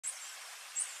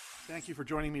Thank you for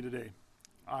joining me today.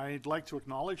 I'd like to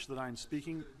acknowledge that I'm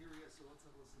speaking.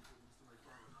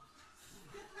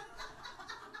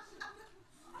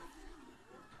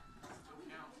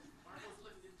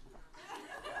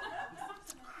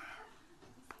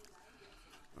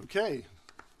 Okay,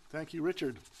 thank you,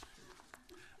 Richard.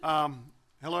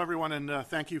 Hello, everyone, and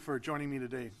thank you for joining me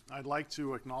today. I'd like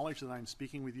to acknowledge that I'm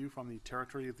speaking with you from the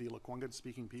territory of the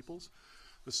Lekwungen-speaking peoples,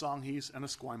 the Songhees and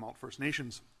Esquimalt First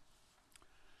Nations.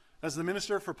 As the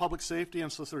Minister for Public Safety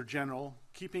and Solicitor General,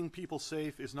 keeping people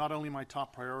safe is not only my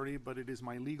top priority, but it is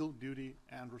my legal duty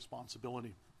and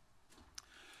responsibility.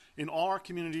 In all our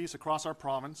communities across our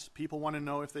province, people want to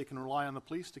know if they can rely on the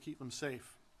police to keep them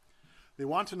safe. They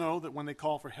want to know that when they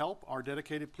call for help, our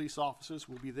dedicated police officers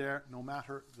will be there no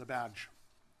matter the badge.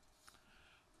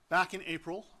 Back in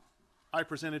April, I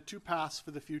presented 2 paths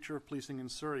for the future of policing in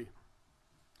Surrey.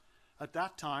 At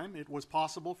that time, it was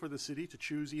possible for the city to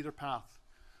choose either path,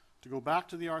 to go back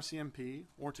to the RCMP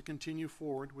or to continue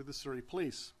forward with the Surrey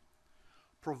Police,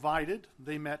 provided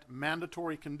they met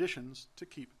mandatory conditions to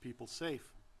keep people safe.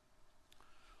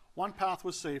 One path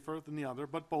was safer than the other,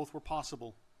 but both were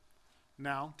possible.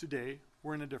 Now, today,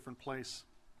 we're in a different place.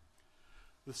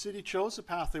 The city chose the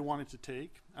path they wanted to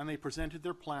take, and they presented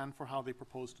their plan for how they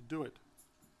proposed to do it.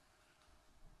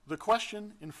 The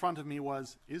question in front of me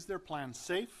was, is their plan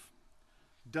safe?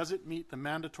 Does it meet the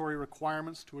mandatory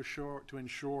requirements to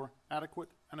ensure adequate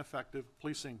and effective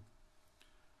policing?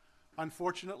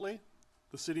 Unfortunately,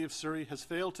 the City of Surrey has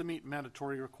failed to meet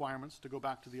mandatory requirements to go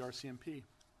back to the RCMP.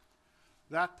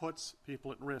 That puts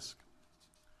people at risk.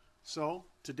 So,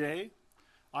 today,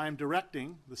 I am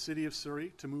directing the City of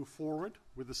Surrey to move forward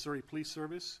with the Surrey Police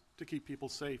Service to keep people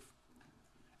safe.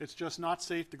 It's just not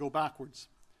safe to go backwards,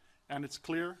 and it's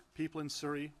clear people in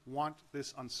Surrey want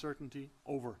this uncertainty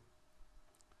over.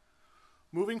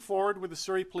 Moving forward with the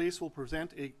Surrey Police will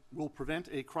prevent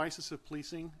a crisis of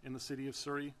policing in the City of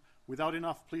Surrey without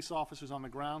enough police officers on the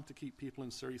ground to keep people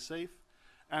in Surrey safe,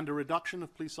 and a reduction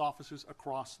of police officers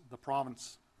across the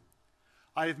province.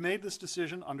 I have made this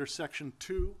decision under Section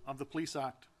 2 of the Police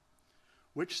Act,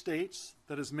 which states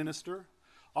that as Minister,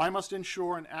 I must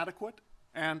ensure an adequate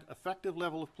and effective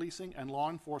level of policing and law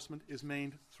enforcement is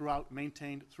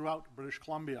maintained throughout British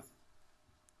Columbia.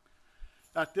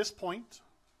 At this point,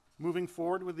 moving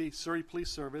forward with the Surrey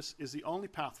Police Service is the only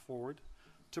path forward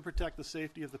to protect the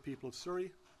safety of the people of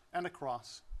Surrey and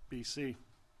across BC.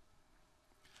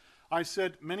 I've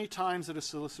said many times as a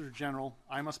Solicitor General,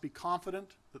 I must be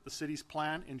confident that the city's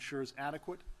plan ensures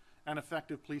adequate and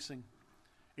effective policing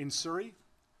in Surrey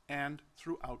and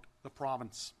throughout the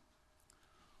province.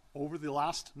 Over the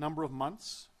last number of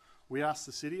months, we asked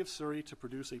the City of Surrey to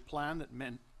produce a plan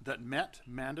that met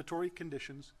mandatory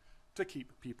conditions to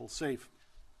keep people safe.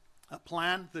 A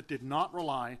plan that did not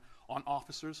rely on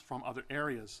officers from other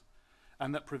areas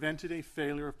and that prevented a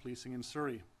failure of policing in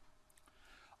Surrey.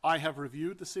 I have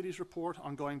reviewed the city's report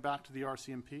on going back to the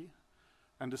RCMP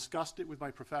and discussed it with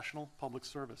my professional public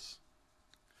service.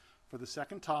 For the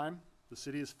second time, the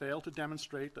city has failed to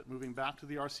demonstrate that moving back to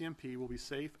the RCMP will be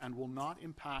safe and will not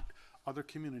impact other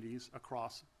communities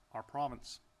across our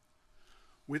province.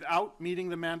 Without meeting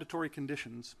the mandatory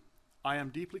conditions, I am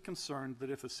deeply concerned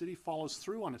that if the city follows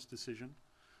through on its decision,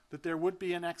 that there would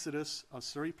be an exodus of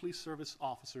Surrey Police Service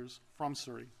officers from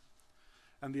Surrey,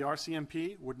 and the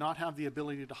RCMP would not have the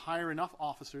ability to hire enough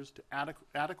officers to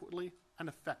adequately and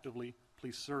effectively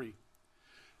police Surrey,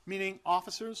 meaning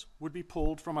officers would be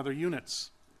pulled from other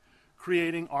units,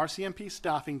 creating RCMP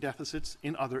staffing deficits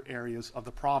in other areas of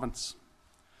the province.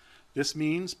 This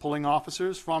means pulling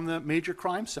officers from the major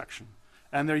crime section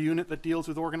and their unit that deals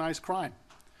with organized crime.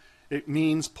 It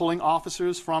means pulling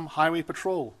officers from highway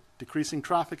patrol, decreasing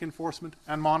traffic enforcement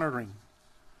and monitoring.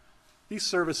 These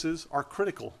services are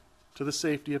critical to the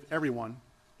safety of everyone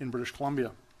in British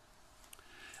Columbia.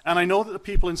 And I know that the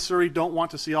people in Surrey don't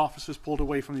want to see officers pulled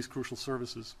away from these crucial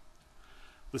services.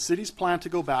 The city's plan to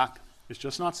go back is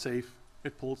just not safe.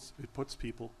 It puts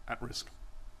people at risk.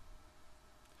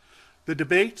 The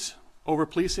debate over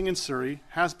policing in Surrey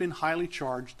has been highly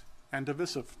charged and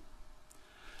divisive.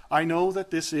 I know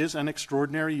that this is an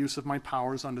extraordinary use of my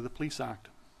powers under the Police Act,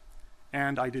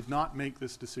 and I did not make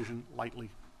this decision lightly.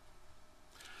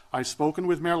 I've spoken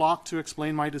with Mayor Locke to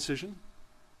explain my decision.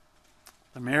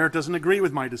 The Mayor doesn't agree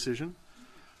with my decision,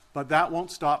 but that won't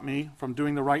stop me from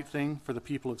doing the right thing for the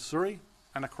people of Surrey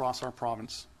and across our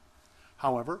province.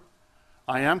 However,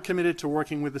 I am committed to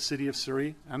working with the City of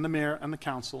Surrey and the Mayor and the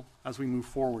Council as we move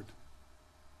forward.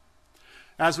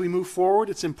 As we move forward,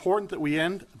 it's important that we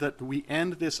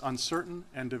end this uncertain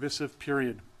and divisive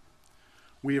period.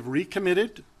 We have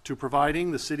recommitted to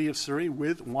providing the City of Surrey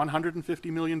with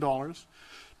 $150 million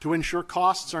to ensure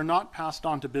costs are not passed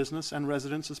on to business and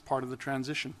residents as part of the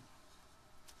transition.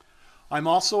 I'm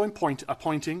also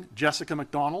appointing Jessica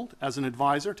MacDonald as an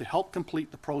advisor to help complete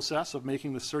the process of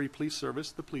making the Surrey Police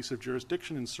Service the police of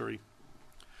jurisdiction in Surrey.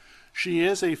 She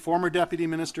is a former Deputy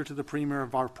Minister to the Premier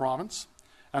of our province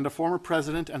and a former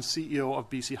President and CEO of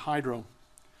BC Hydro.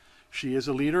 She is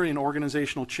a leader in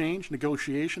organizational change,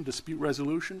 negotiation, dispute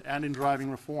resolution, and in driving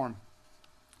reform.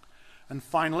 And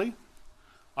finally,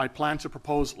 I plan to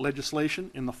propose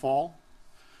legislation in the fall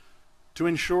to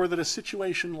ensure that a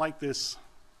situation like this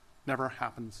never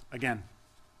happens again.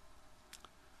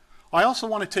 I also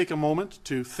want to take a moment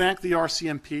to thank the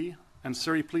RCMP and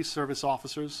Surrey Police Service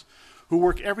officers who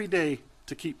work every day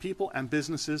to keep people and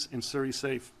businesses in Surrey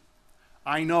safe.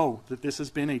 I know that this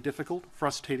has been a difficult,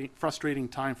 frustrating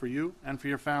time for you and for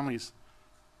your families.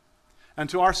 And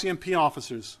to RCMP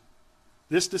officers,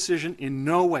 this decision in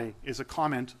no way is a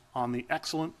comment on the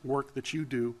excellent work that you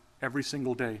do every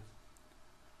single day.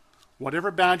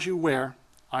 Whatever badge you wear,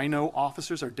 I know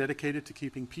officers are dedicated to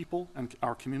keeping people and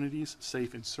our communities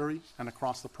safe in Surrey and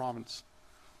across the province.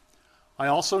 I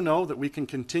also know that we can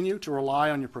continue to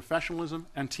rely on your professionalism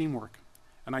and teamwork,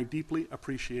 and I deeply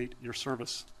appreciate your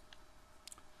service.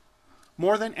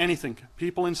 More than anything,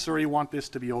 people in Surrey want this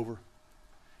to be over.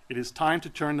 It is time to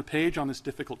turn the page on this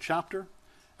difficult chapter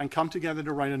and come together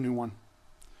to write a new one.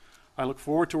 I look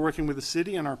forward to working with the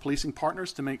city and our policing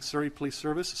partners to make Surrey Police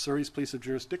Service Surrey's police of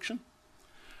jurisdiction.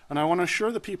 And I want to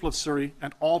assure the people of Surrey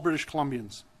and all British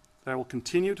Columbians that I will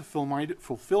continue to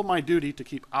fulfill my duty to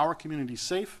keep our communities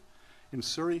safe in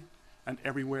Surrey and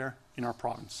everywhere in our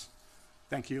province.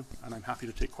 Thank you, and I'm happy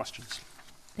to take questions.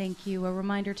 Thank you. A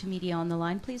reminder to media on the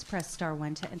line, please press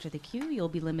 *1 to enter the queue. You'll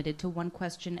be limited to one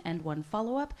question and one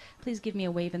follow-up. Please give me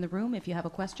a wave in the room if you have a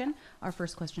question. Our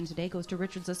first question today goes to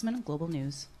Richard Zisman, Global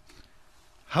News.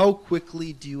 How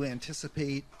quickly do you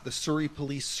anticipate the Surrey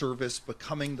Police Service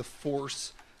becoming the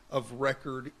force of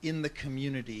record in the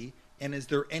community? And is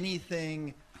there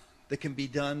anything that can be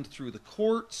done through the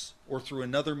courts or through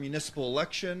another municipal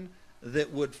election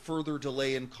that would further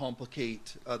delay and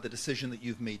complicate the decision that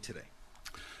you've made today?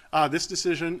 This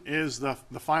decision is the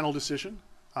final decision.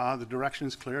 The direction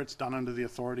is clear. It's done under the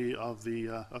authority of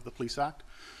the Police Act,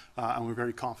 and we're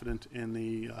very confident in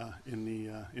the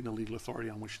legal authority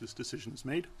on which this decision is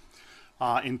made.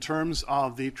 In terms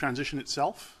of the transition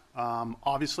itself,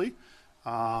 obviously,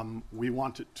 we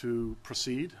want it to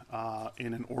proceed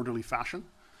in an orderly fashion.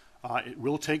 It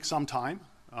will take some time.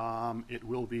 It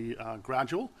will be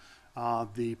gradual.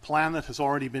 The plan that has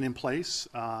already been in place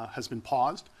has been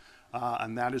paused,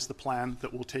 and that is the plan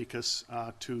that will take us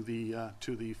to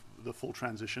the full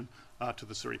transition to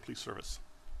the Surrey Police Service.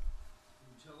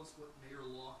 Can you tell us what Mayor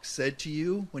Locke said to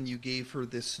you when you gave her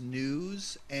this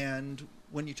news? And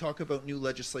when you talk about new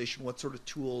legislation, what sort of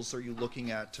tools are you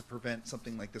looking at to prevent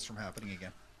something like this from happening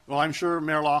again? Well, I'm sure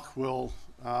Mayor Locke will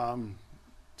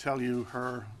tell you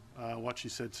what she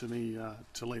said to me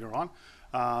to later on.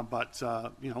 But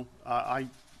I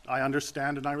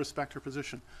understand and I respect her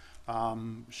position.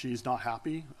 She's not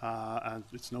happy, and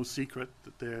it's no secret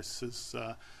that this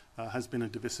has been a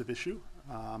divisive issue,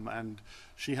 and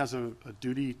she has a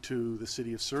duty to the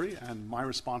City of Surrey, and my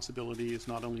responsibility is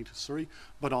not only to Surrey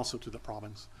but also to the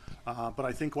province. But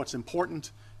I think what's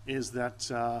important is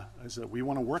that we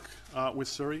want to work with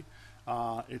Surrey.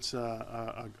 It's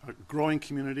a growing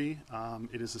community.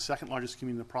 It is the second largest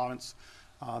community in the province.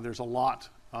 There's a lot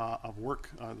of work.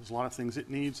 There's a lot of things it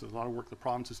needs. There's a lot of work the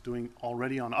province is doing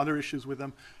already on other issues with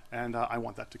them, and I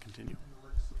want that to continue.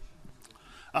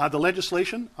 The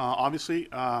legislation, obviously,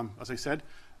 as I said,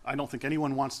 I don't think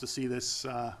anyone wants to see this,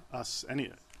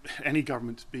 any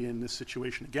government be in this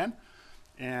situation again.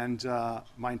 And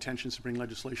my intention is to bring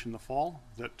legislation in the fall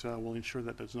that will ensure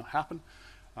that does not happen.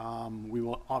 We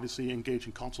will obviously engage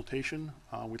in consultation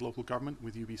with local government,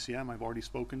 with UBCM. I've already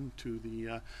spoken to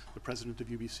the president of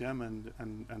UBCM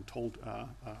and told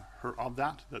her of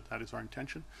that is our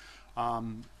intention.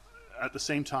 At the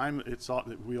same time,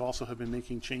 we also have been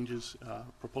making changes,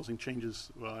 proposing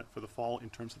changes for the fall in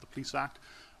terms of the Police Act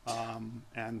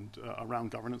and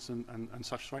around governance and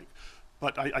such like.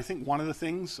 But I think one of the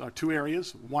things, two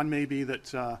areas, one may be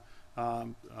that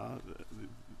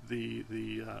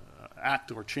the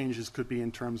act or changes could be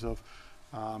in terms of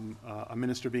a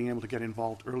minister being able to get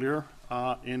involved earlier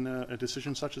in a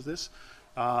decision such as this,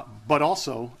 but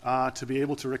also to be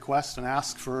able to request and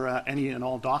ask for any and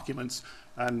all documents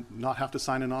and not have to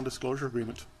sign a non-disclosure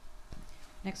agreement.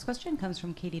 Next question comes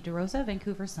from Katie DeRosa,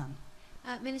 Vancouver Sun.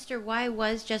 Minister, why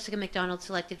was Jessica MacDonald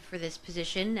selected for this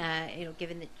position,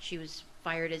 given that she was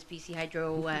fired as BC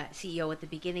Hydro CEO at the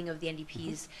beginning of the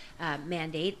NDP's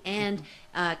mandate, and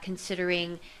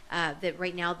considering that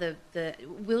right now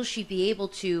will she be able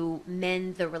to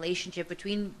mend the relationship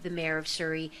between the mayor of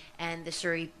Surrey and the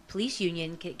Surrey Police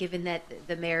Union, given that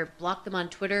the mayor blocked them on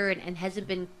Twitter and hasn't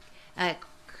been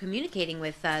communicating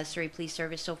with Surrey Police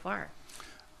Service so far?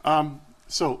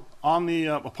 So on the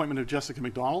appointment of Jessica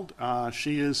McDonald,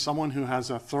 she is someone who has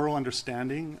a thorough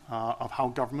understanding of how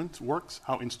government works,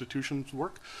 how institutions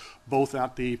work, both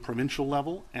at the provincial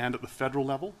level and at the federal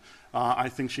level. I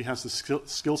think she has the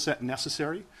skill set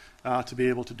necessary to be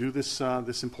able to do this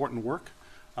important work,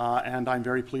 and I'm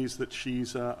very pleased that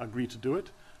she's agreed to do it,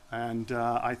 and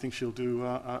I think she'll do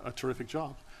a terrific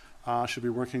job. She'll be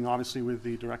working obviously with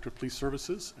the Director of Police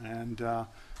Services and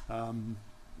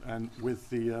with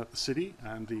the city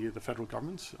and the federal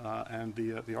government and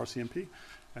the RCMP.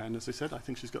 And as I said, I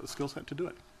think she's got the skill set to do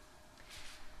it.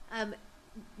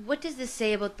 What does this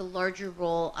say about the larger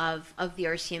role of the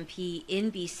RCMP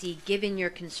in BC, given your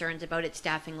concerns about its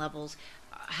staffing levels?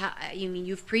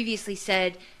 You've previously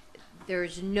said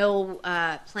there's no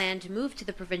plan to move to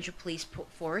the provincial police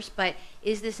force, but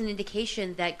is this an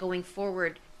indication that going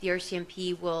forward the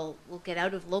RCMP will get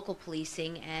out of local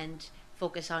policing and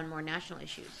focus on more national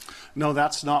issues? No,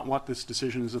 that's not what this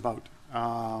decision is about.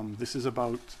 This is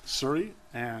about Surrey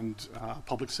and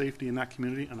public safety in that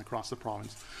community and across the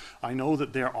province. I know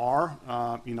that there are,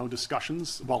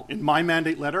 discussions. Well, in my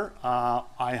mandate letter,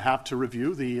 I have to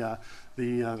review the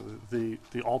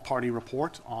all-party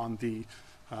report on the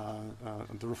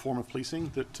reform of policing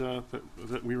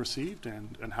that we received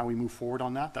and how we move forward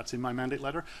on that. That's in my mandate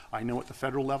letter. I know at the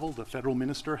federal level, the federal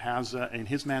minister has in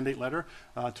his mandate letter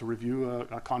to review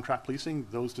contract policing.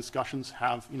 Those discussions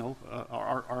have,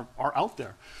 are out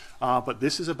there. But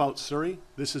this is about Surrey.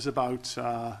 This is about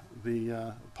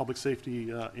the public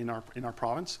safety in our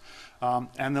province,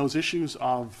 and those issues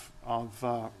of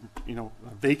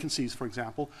vacancies, for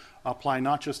example, apply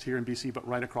not just here in BC but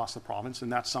right across the province,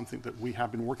 and that's something that we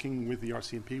have been working with the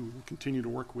RCMP. We will continue to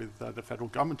work with the federal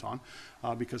government on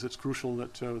because it's crucial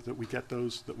that we get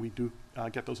those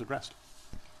get those addressed.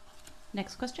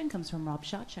 Next question comes from Rob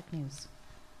Shaw, Check News.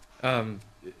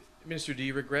 Minister, do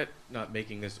you regret not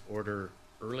making this order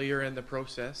earlier in the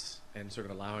process and sort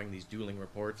of allowing these dueling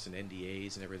reports and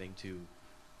NDAs and everything to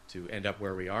end up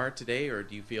where we are today, or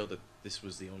do you feel that this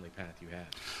was the only path you had?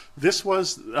 This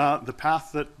was the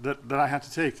path that I had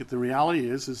to take. The reality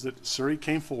is that Surrey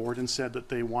came forward and said that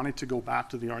they wanted to go back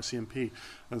to the RCMP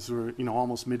as we're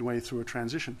almost midway through a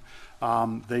transition.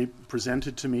 They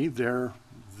presented to me their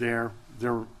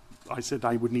I said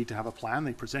I would need to have a plan.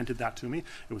 They presented that to me.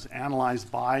 It was analyzed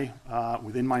by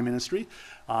within my ministry.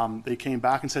 They came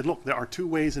back and said, look, there are two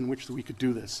ways in which we could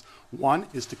do this. One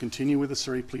is to continue with the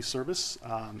Surrey Police Service,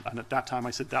 and at that time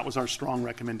I said that was our strong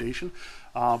recommendation.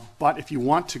 But if you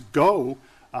want to go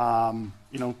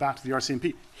back to the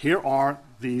RCMP, here are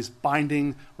these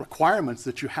binding requirements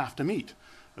that you have to meet.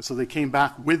 So they came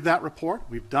back with that report.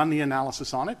 We've done the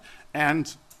analysis on it,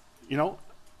 and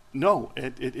no,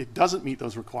 it doesn't meet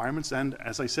those requirements. And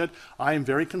as I said, I am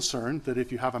very concerned that if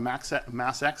you have a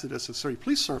mass exodus of Surrey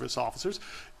Police Service officers,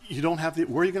 you don't have how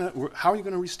are you going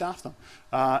to restaff them?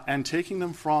 And taking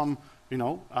them from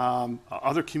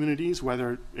other communities,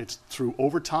 whether it's through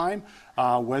overtime,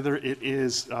 whether it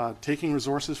is taking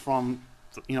resources from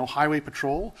highway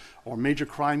patrol or major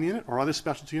crime unit or other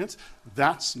specialty units,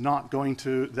 that's not going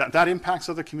to that impacts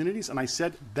other communities. And I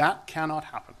said that cannot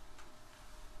happen.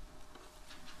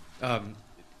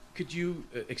 Could you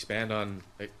expand on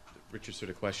Richard's sort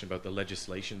of question about the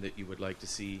legislation that you would like to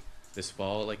see this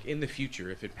fall? Like in the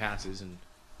future, if it passes and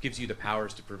gives you the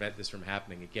powers to prevent this from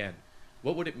happening again,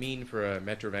 what would it mean for a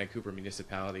Metro Vancouver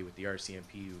municipality with the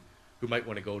RCMP who might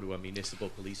want to go to a municipal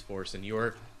police force, and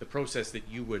the process that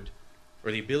you would,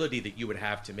 or the ability that you would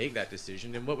have to make that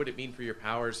decision? And what would it mean for your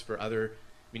powers for other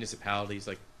municipalities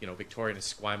like Victoria and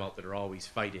Esquimalt that are always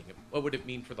fighting? What would it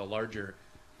mean for the larger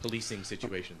policing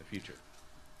situation in the future?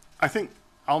 I think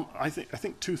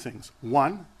two things.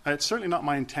 One, it's certainly not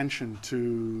my intention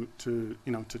to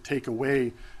take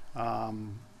away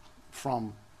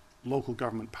from local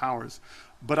government powers,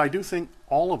 but I do think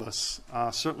all of us,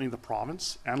 certainly the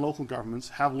province and local governments,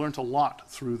 have learned a lot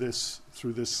through this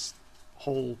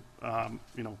whole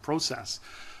process.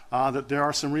 That there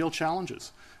are some real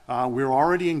challenges. We're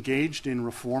already engaged in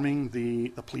reforming the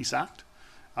Police Act,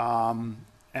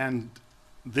 and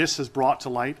this has brought to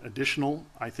light additional,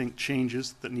 I think,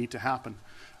 changes that need to happen.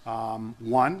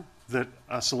 One, that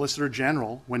a Solicitor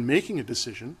General, when making a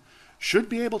decision, should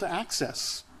be able to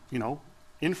access,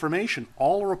 information,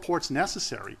 all the reports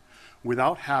necessary,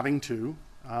 without having to,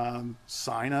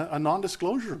 sign a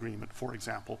non-disclosure agreement, for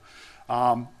example.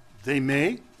 They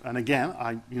may, and again,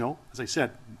 as I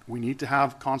said, we need to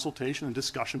have consultation and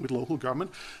discussion with local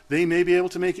government. They may be able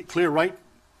to make it clear, right,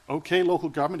 okay, local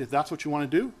government, if that's what you want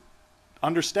to do,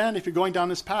 understand if you're going down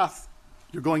this path,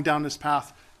 you're going down this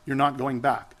path, you're not going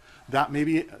back. That may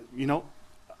be,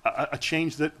 a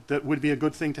change that would be a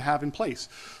good thing to have in place.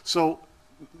 So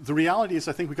the reality is,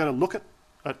 I think we've got to look at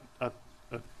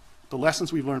the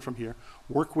lessons we've learned from here,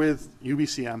 work with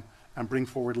UBCM, and bring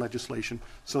forward legislation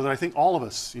so that I think all of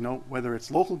us, whether it's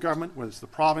local government, whether it's the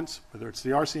province, whether it's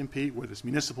the RCMP, whether it's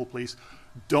municipal police,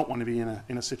 don't want to be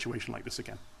in a situation like this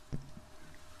again.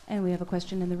 And we have a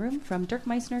question in the room from Dirk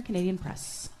Meissner, Canadian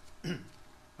Press.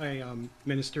 Hi,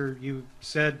 Minister. You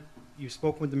said you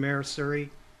spoke with the Mayor of Surrey.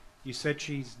 You said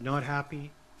she's not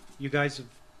happy. You guys have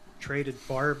traded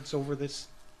barbs over this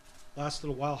last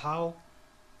little while. How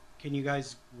can you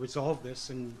guys resolve this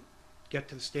and get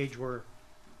to the stage where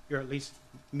you're at least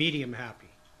medium happy?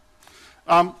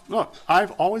 Look, I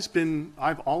think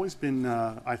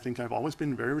I've always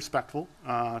been very respectful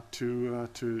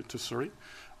to Surrey.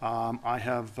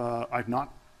 I've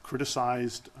not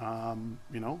criticized,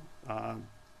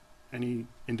 any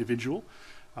individual.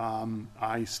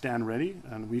 I stand ready,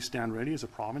 and we stand ready as a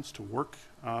province to work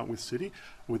with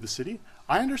the city.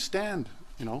 I understand,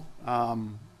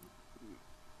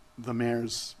 the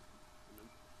mayor's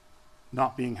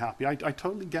not being happy. I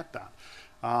totally get that.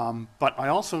 But I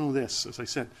also know this, as I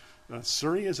said,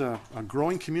 Surrey is a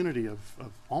growing community of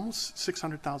almost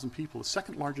 600,000 people, the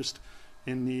second largest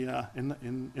in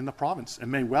the province, and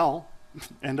may well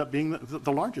end up being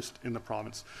the largest in the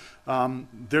province.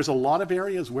 There's a lot of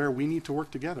areas where we need to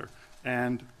work together,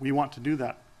 and we want to do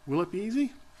that. Will it be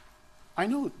easy? I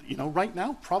know, right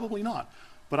now, probably not.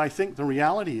 But I think the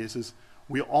reality is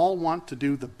we all want to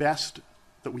do the best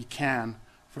that we can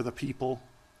for the people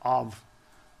of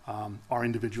our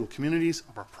individual communities,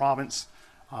 of our province,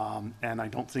 and I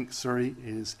don't think Surrey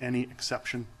is any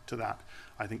exception to that.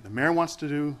 I think the mayor wants to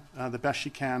do the best she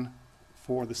can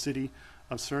for the city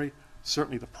of Surrey.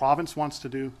 Certainly the province wants to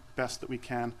do the best that we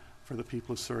can for the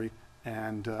people of Surrey,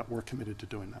 and we're committed to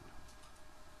doing that.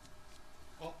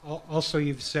 Also,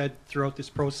 you've said throughout this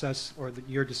process, or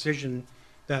your decision,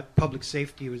 that public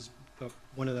safety was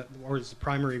was the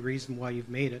primary reason why you've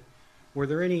made it. Were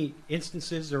there any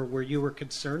instances or where you were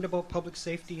concerned about public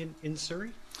safety in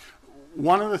Surrey?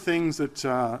 One of the things that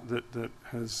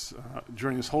has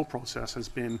during this whole process has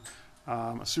been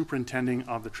a superintending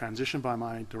of the transition by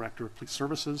my Director of Police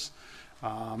Services,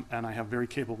 and I have very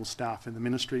capable staff in the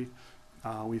ministry.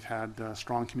 We've had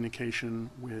strong communication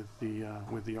with the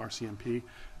RCMP,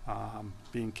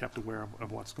 being kept aware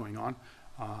of what's going on.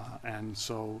 And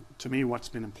so to me, what's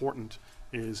been important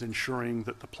is ensuring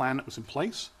that the plan that was in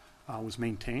place was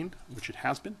maintained, which it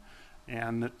has been,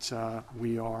 and that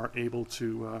we are able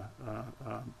to,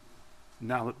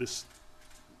 now that this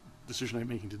decision I'm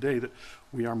making today, that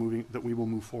we will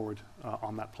move forward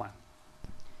on that plan.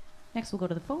 Next, we'll go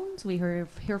to the phones. We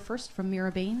hear first from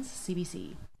Mira Baines,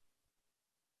 CBC.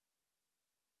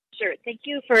 Sure. Thank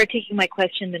you for taking my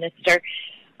question, Minister.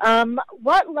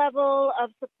 What level of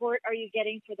support are you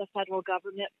getting for the federal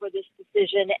government for this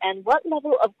decision, and what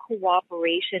level of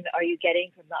cooperation are you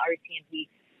getting from the RCMP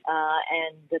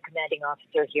and the commanding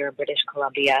officer here in British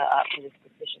Columbia for this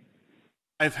decision?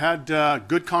 I've had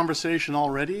good conversation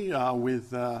already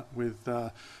with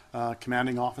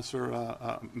commanding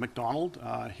officer MacDonald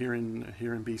here in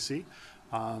BC.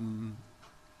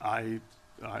 I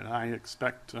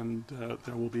expect and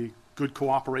there will be good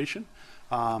cooperation.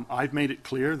 I've made it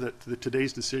clear that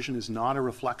today's decision is not a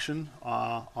reflection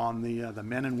on the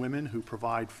men and women who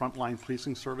provide frontline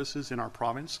policing services in our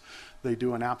province. They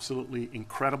do an absolutely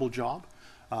incredible job,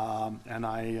 and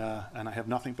I have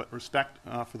nothing but respect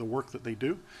for the work that they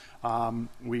do.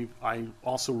 I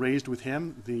also raised with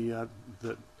him the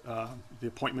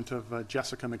appointment of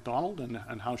Jessica MacDonald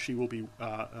and how she will be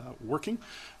working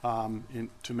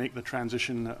to make the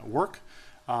transition work.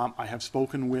 I have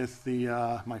spoken with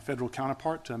my federal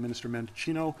counterpart, Minister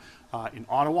Mendicino, in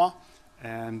Ottawa,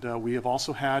 and we have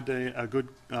also had a good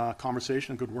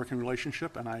conversation, a good working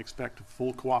relationship, and I expect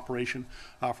full cooperation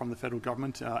from the federal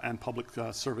government and Public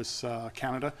Service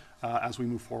Canada as we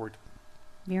move forward.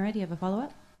 Mira, do you have a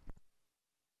follow-up?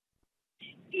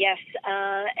 Yes,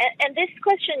 and this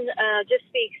question just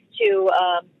speaks to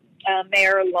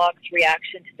Mayor Locke's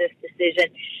reaction to this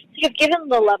decision. Sort of given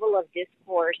the level of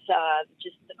discourse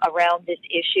just around this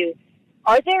issue,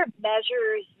 are there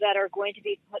measures that are going to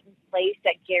be put in place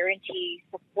that guarantee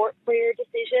support for your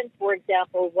decision? For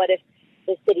example, what if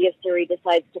the City of Surrey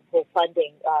decides to pull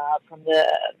funding from the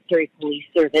Surrey Police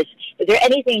Service, is there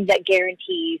anything that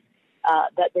guarantees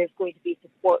that there's going to be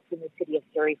support from the City of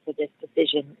Surrey for this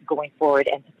decision going forward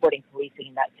and supporting policing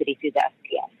in that city through the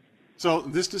SPS? So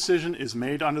this decision is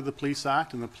made under the Police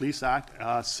Act, and the Police Act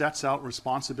sets out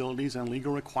responsibilities and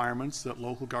legal requirements that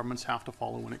local governments have to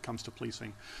follow when it comes to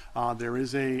policing. There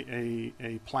is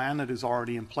a plan that is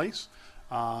already in place,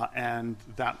 and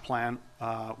that plan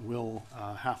will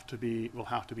have to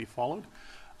be followed.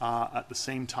 At the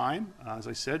same time, as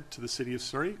I said, to the City of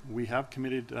Surrey, we have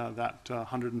committed that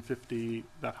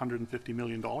 $150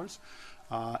 million.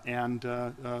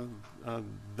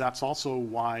 That's also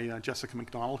why Jessica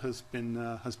McDonald has been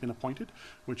appointed,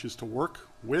 which is to work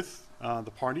with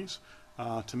the parties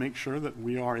to make sure that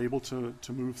we are able to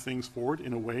move things forward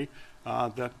in a way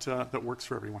that works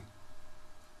for everyone.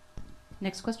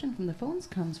 Next question from the phones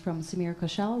comes from Samir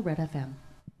Koshal, Red FM.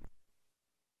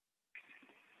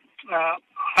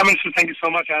 Hi, Minister. Thank you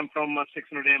so much. I'm from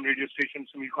 600 AM radio station,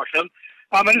 Samir Koshal.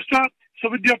 Minister, so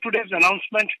with your today's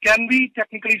announcement, can we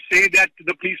technically say that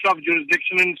the police of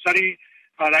jurisdiction in Surrey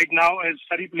right now is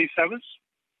Surrey Police Service?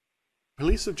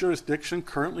 Police of jurisdiction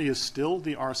currently is still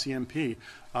the RCMP.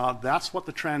 That's what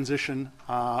the transition,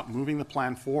 moving the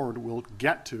plan forward, will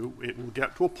get to. It will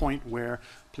get to a point where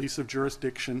police of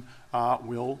jurisdiction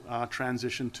will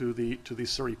transition to the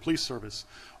Surrey Police Service.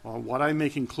 What I'm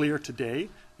making clear today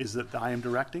is that I am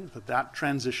directing that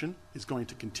transition is going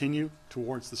to continue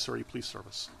towards the Surrey Police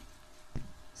Service.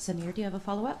 Samir, do you have a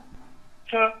follow-up?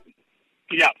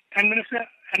 Yeah, and Minister,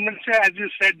 as you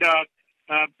said,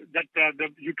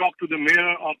 you talked to the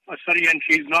mayor of Surrey and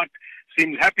she's not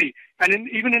seems happy. And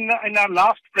even in our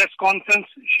last press conference,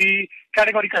 she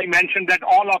categorically mentioned that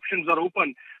all options are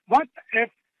open. What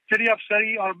if City of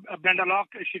Surrey or Benderloch,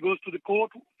 she goes to the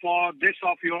court for this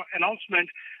of your announcement,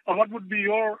 or what would be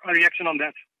your reaction on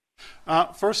that?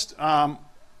 First, I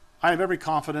have every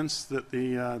confidence that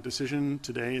the decision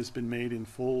today has been made in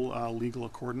full legal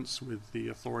accordance with the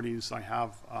authorities I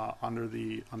have under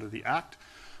the Act.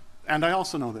 And I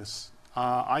also know this.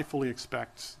 I fully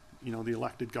expect, the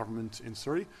elected government in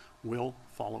Surrey will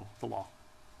follow the law.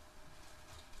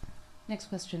 Next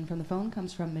question from the phone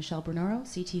comes from Michelle Brunoro,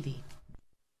 CTV.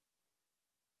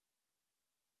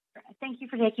 Thank you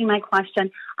for taking my question.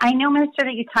 I know, Minister,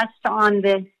 that you touched on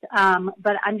this,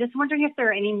 but I'm just wondering if there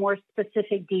are any more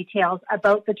specific details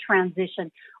about the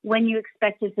transition. When you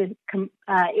expect it to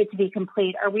be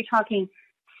complete? Are we talking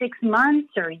 6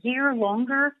 months or a year,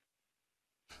 longer?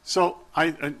 So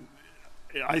I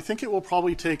think it will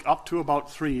probably take up to about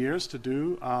 3 years to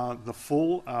do the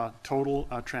full total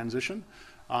transition.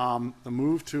 The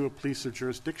move to a police of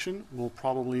jurisdiction will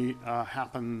probably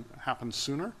happen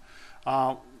sooner.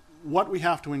 What we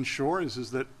have to ensure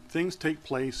is that things take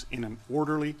place in an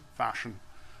orderly fashion.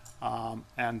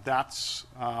 And that's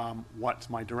what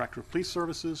my Director of Police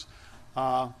Services,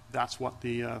 that's what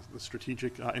the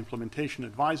Strategic Implementation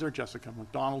Advisor, Jessica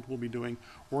McDonald, will be doing,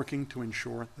 working to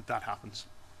ensure that happens.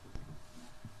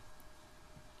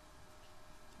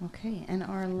 Okay, and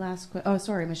our last question. Oh,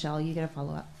 sorry, Michelle, you get a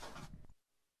follow-up.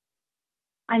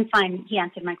 I'm fine. He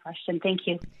answered my question. Thank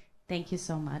you. Thank you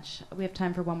so much. We have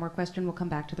time for one more question. We'll come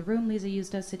back to the room. Lisa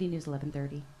Eustis, City News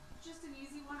 1130. Just an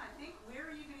easy one, I think. Where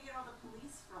are you going to get all the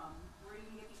police from? Where are you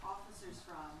going to get the officers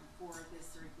from for this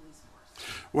Surrey Police Force?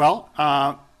 Well,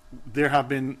 there have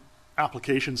been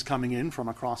applications coming in from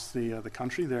across the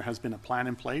country. There has been a plan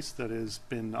in place that has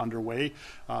been underway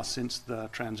since the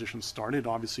transition started.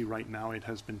 Obviously, right now it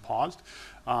has been paused.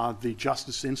 The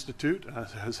Justice Institute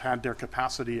has had their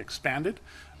capacity expanded.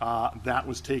 That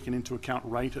was taken into account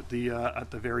right at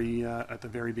the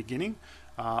very beginning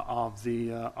of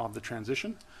the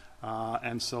transition,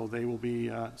 and so they will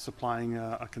be supplying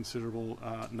a considerable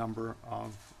number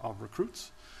of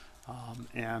recruits,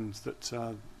 and that.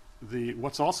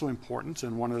 What's also important,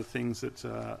 and one of the things that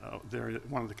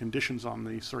one of the conditions on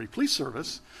the Surrey Police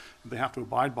Service they have to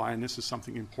abide by, and this is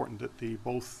something important that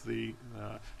both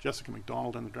Jessica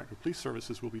McDonald and the Director of Police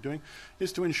Services will be doing,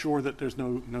 is to ensure that there's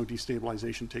no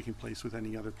destabilization taking place with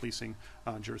any other policing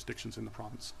jurisdictions in the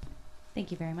province. Thank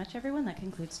you very much, everyone. That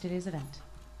concludes today's event.